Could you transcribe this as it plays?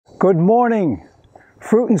Good morning,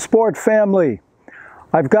 Fruit and Sport family.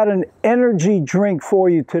 I've got an energy drink for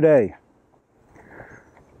you today.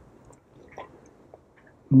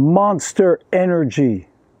 Monster Energy,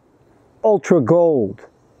 Ultra Gold.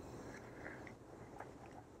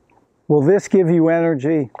 Will this give you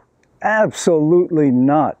energy? Absolutely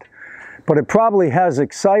not. But it probably has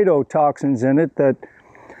excitotoxins in it that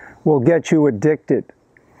will get you addicted.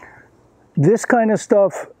 This kind of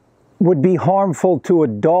stuff would be harmful to a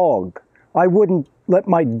dog. I wouldn't let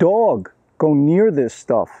my dog go near this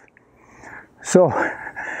stuff. So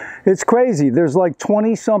it's crazy. There's like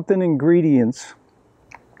 20-something ingredients.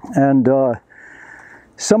 And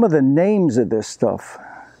some of the names of this stuff: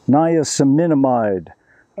 niacinamide,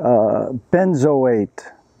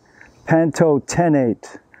 benzoate,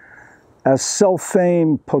 pantotenate,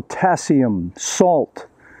 acesulfame potassium, salt,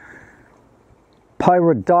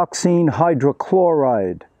 pyridoxine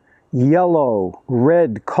hydrochloride, yellow,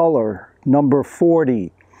 red color, number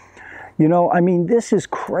 40. You know, I mean, this is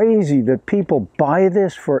crazy that people buy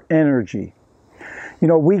this for energy. You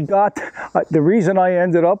know, the reason I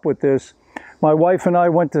ended up with this, my wife and I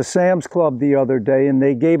went to Sam's Club the other day and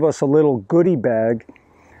they gave us a little goodie bag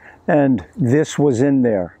and this was in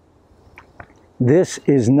there. This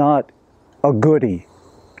is not a goodie.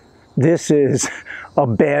 This is a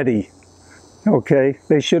baddie. Okay?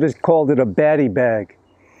 They should have called it a baddie bag.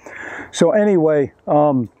 So anyway,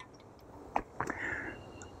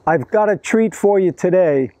 I've got a treat for you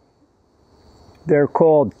today. They're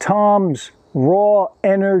called Tom's Raw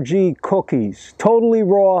Energy Cookies. Totally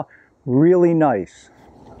raw, really nice.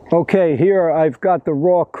 Okay, here I've got the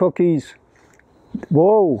raw cookies.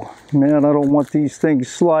 Whoa, man, I don't want these things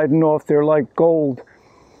sliding off. They're like gold.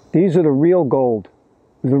 These are the real gold.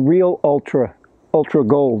 The real ultra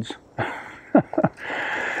golds.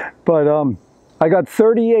 But I got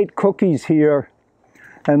 38 cookies here,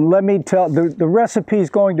 and let me tell, the recipe is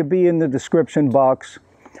going to be in the description box.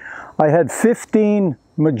 I had 15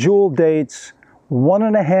 medjool dates,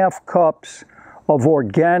 1.5 cups of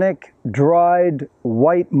organic dried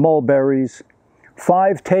white mulberries,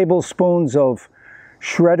 5 tablespoons of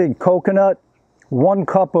shredded coconut, 1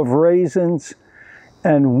 cup of raisins,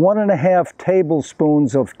 and 1.5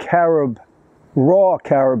 tablespoons of raw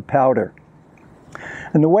carob powder.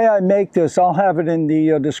 And the way I make this, I'll have it in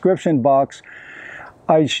the description box.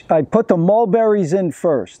 I put the mulberries in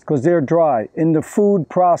first because they're dry in the food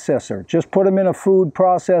processor. Just put them in a food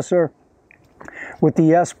processor with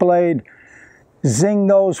the S-blade. Zing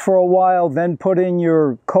those for a while, then put in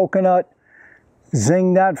your coconut.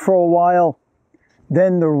 Zing that for a while.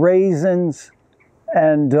 Then the raisins,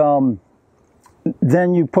 and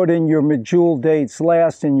then you put in your medjool dates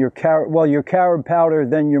last, and your carob powder,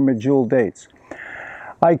 then your medjool dates.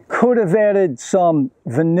 I could have added some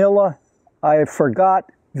vanilla. I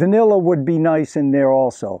forgot. Vanilla would be nice in there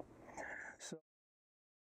also.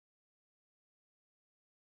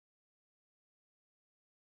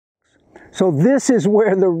 So this is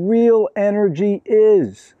where the real energy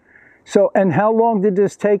is. So, and how long did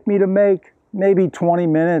this take me to make? Maybe 20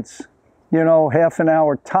 minutes, you know, half an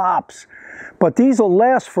hour tops. But these will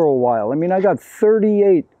last for a while. I mean, I got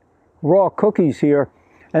 38 raw cookies here,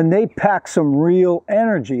 and they pack some real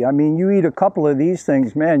energy. I mean, you eat a couple of these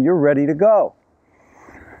things, man, you're ready to go.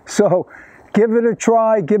 So give it a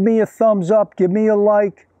try. Give me a thumbs up. Give me a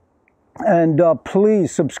like. And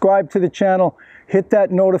please subscribe to the channel. Hit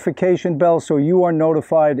that notification bell so you are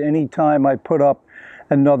notified anytime I put up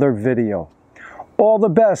another video. All the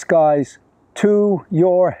best, guys, to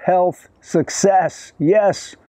your health success. Yes.